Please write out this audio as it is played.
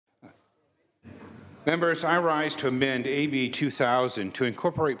Members, I rise to amend AB 2000 to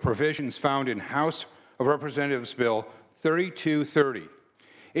incorporate provisions found in House of Representatives Bill 3230.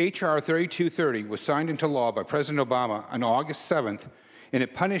 H.R. 3230 was signed into law by President Obama on August 7th, and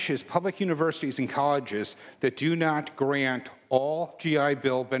it punishes public universities and colleges that do not grant all GI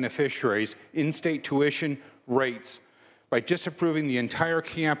Bill beneficiaries in-state tuition rates by disapproving the entire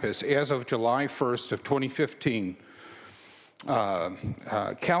campus as of July 1st of 2015.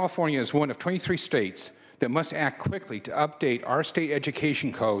 California is one of 23 states that must act quickly to update our state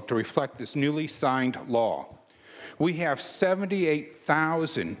education code to reflect this newly signed law. We have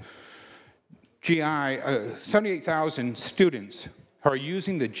 78,000 students who are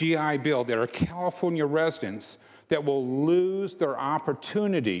using the GI Bill that are California residents that will lose their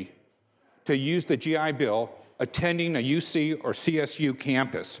opportunity to use the GI Bill attending a UC or CSU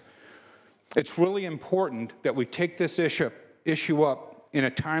campus. It's really important that we take this issue up in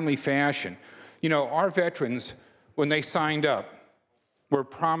a timely fashion. You know, our veterans, when they signed up, were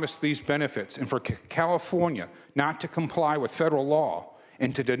promised these benefits, and for California not to comply with federal law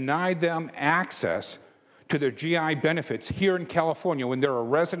and to deny them access to their GI benefits here in California when they're a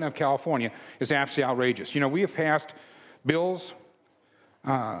resident of California is absolutely outrageous. You know, we have passed bills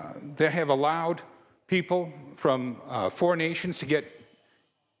that have allowed people from foreign nations to get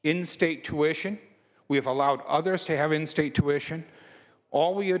in-state tuition. We have allowed others to have in-state tuition.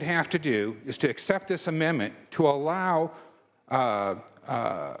 All we would have to do is to accept this amendment to allow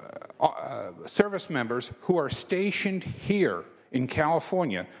service members who are stationed here in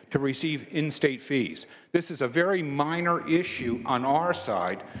California to receive in-state fees. This is a very minor issue on our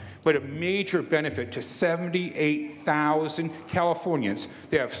side, but a major benefit to 78,000 Californians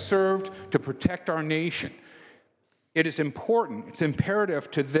that have served to protect our nation. It is important, it's imperative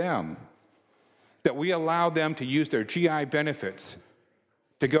to them that we allow them to use their GI benefits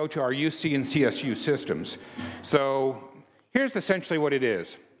to go to our UC and CSU systems. So here's essentially what it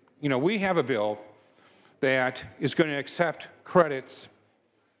is. You know, we have a bill that is going to accept credits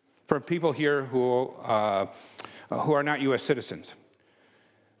from people here who are not U.S. citizens.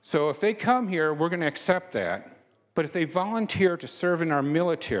 So if they come here, we're going to accept that. But if they volunteer to serve in our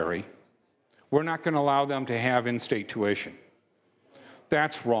military, we're not going to allow them to have in-state tuition.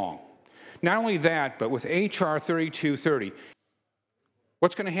 That's wrong. Not only that, but with H.R. 3230,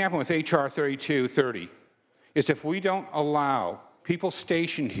 what's going to happen with H.R. 3230 is if we don't allow people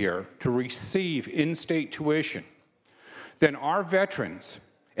stationed here to receive in-state tuition, then our veterans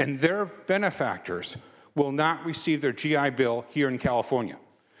and their benefactors will not receive their GI Bill here in California.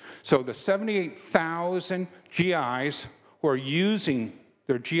 So the 78,000 GIs who are using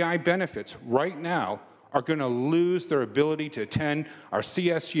their GI benefits right now are going to lose their ability to attend our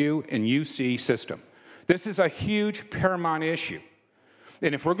CSU and UC system. This is a huge paramount issue.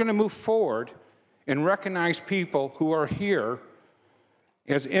 And if we're going to move forward and recognize people who are here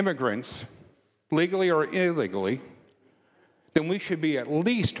as immigrants, legally or illegally, then we should be at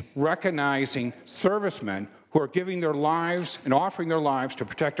least recognizing servicemen who are giving their lives and offering their lives to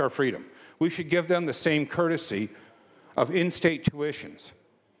protect our freedom. We should give them the same courtesy of in-state tuitions.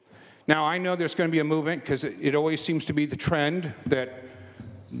 Now, I know there's going to be a movement, because it always seems to be the trend, that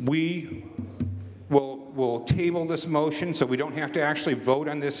we will table this motion so we don't have to actually vote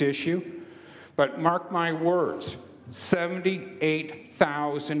on this issue. But mark my words,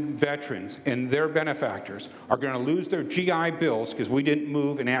 78,000 veterans and their benefactors are going to lose their GI Bills because we didn't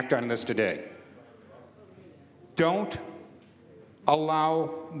move and act on this today. Don't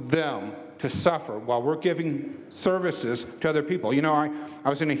allow them to suffer while we're giving services to other people. You know, I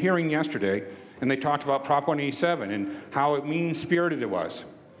was in a hearing yesterday, and they talked about Prop 187 and how mean-spirited it was.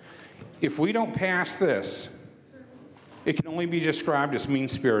 If we don't pass this, it can only be described as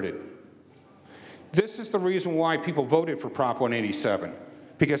mean-spirited. This is the reason why people voted for Prop 187,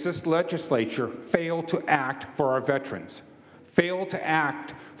 because this legislature failed to act for our veterans, failed to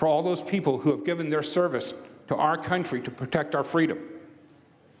act for all those people who have given their service to our country to protect our freedom.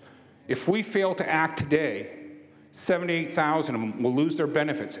 If we fail to act today, 78,000 of them will lose their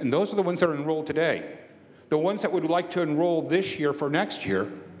benefits, and those are the ones that are enrolled today. The ones that would like to enroll this year for next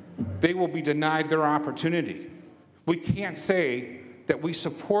year, they will be denied their opportunity. We can't say that we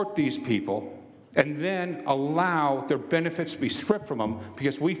support these people and then allow their benefits to be stripped from them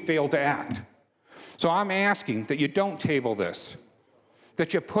because we failed to act. So I'm asking that you don't table this,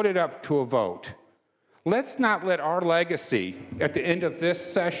 that you put it up to a vote. Let's not let our legacy at the end of this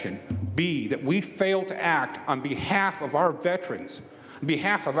session be that we failed to act on behalf of our veterans, on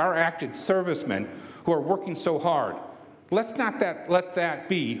behalf of our active servicemen who are working so hard. Let's not let that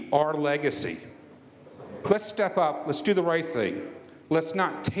be our legacy. Let's step up, let's do the right thing. Let's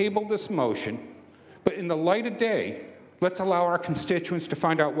not table this motion, But in the light of day, let's allow our constituents to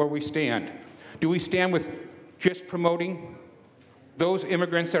find out where we stand. Do we stand with just promoting those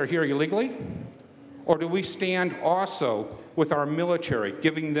immigrants that are here illegally? Or do we stand also with our military,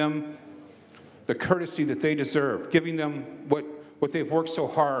 giving them the courtesy that they deserve, giving them what they've worked so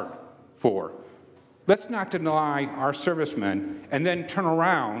hard for? Let's not deny our servicemen and then turn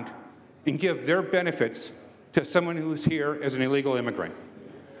around and give their benefits to someone who's here as an illegal immigrant.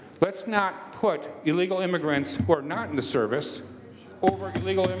 Let's not put illegal immigrants who are not in the service over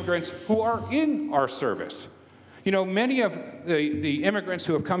illegal immigrants who are in our service. You know, many of the immigrants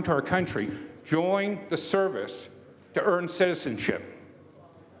who have come to our country join the service to earn citizenship.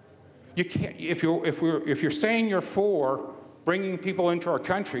 You can't, if you're saying you're for bringing people into our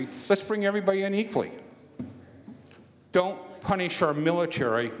country, let's bring everybody in equally. Don't punish our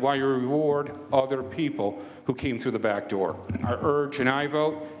military while you reward other people who came through the back door. I urge an aye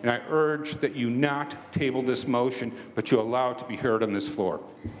vote, and I urge that you not table this motion, but you allow it to be heard on this floor.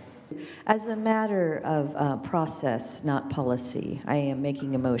 As a matter of process, not policy, I am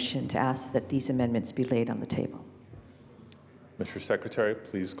making a motion to ask that these amendments be laid on the table. Mr. Secretary,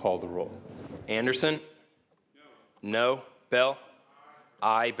 please call the roll. Anderson? No. Bell?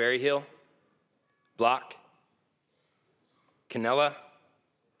 Aye. Berryhill? Block? Cannella?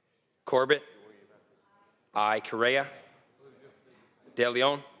 Corbett? Aye. Correa? De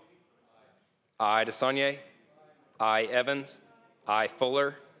Leon? Aye. DeSaulnier? Aye. Evans? Aye.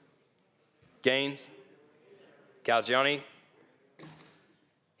 Fuller? Gaines? Galgiani?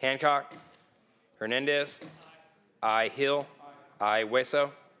 Hancock? Hernandez? Aye. Hill? Aye.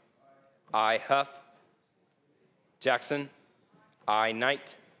 Hueso? Aye. Huff? Jackson? Aye.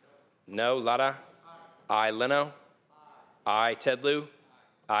 Knight? No. Lara? Aye. Leno? Aye. Tedlew?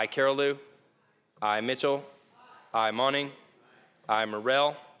 Aye. Carolou? Aye. Mitchell? Aye. Monning? Aye.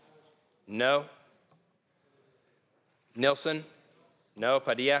 Morrell? No. Nilsson? No.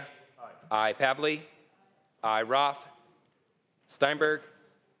 Padilla? Aye. Pavley? Aye. Roth? Steinberg?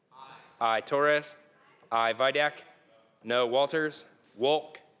 Aye. Torres? Aye. Vidak? No. Walters?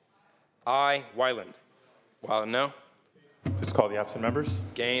 Wolk? Aye. Wyland? Wyland, no. Please call the absent members.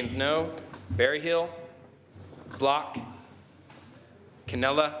 Gaines, no. Berryhill? Block?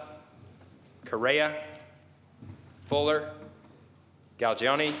 Cannella? Correa? Fuller?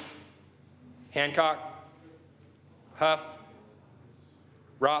 Galgiani? Hancock? Huff?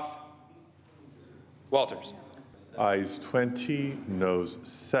 Roth? Walters? Ayes 20, noes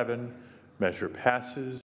 7. Measure passes.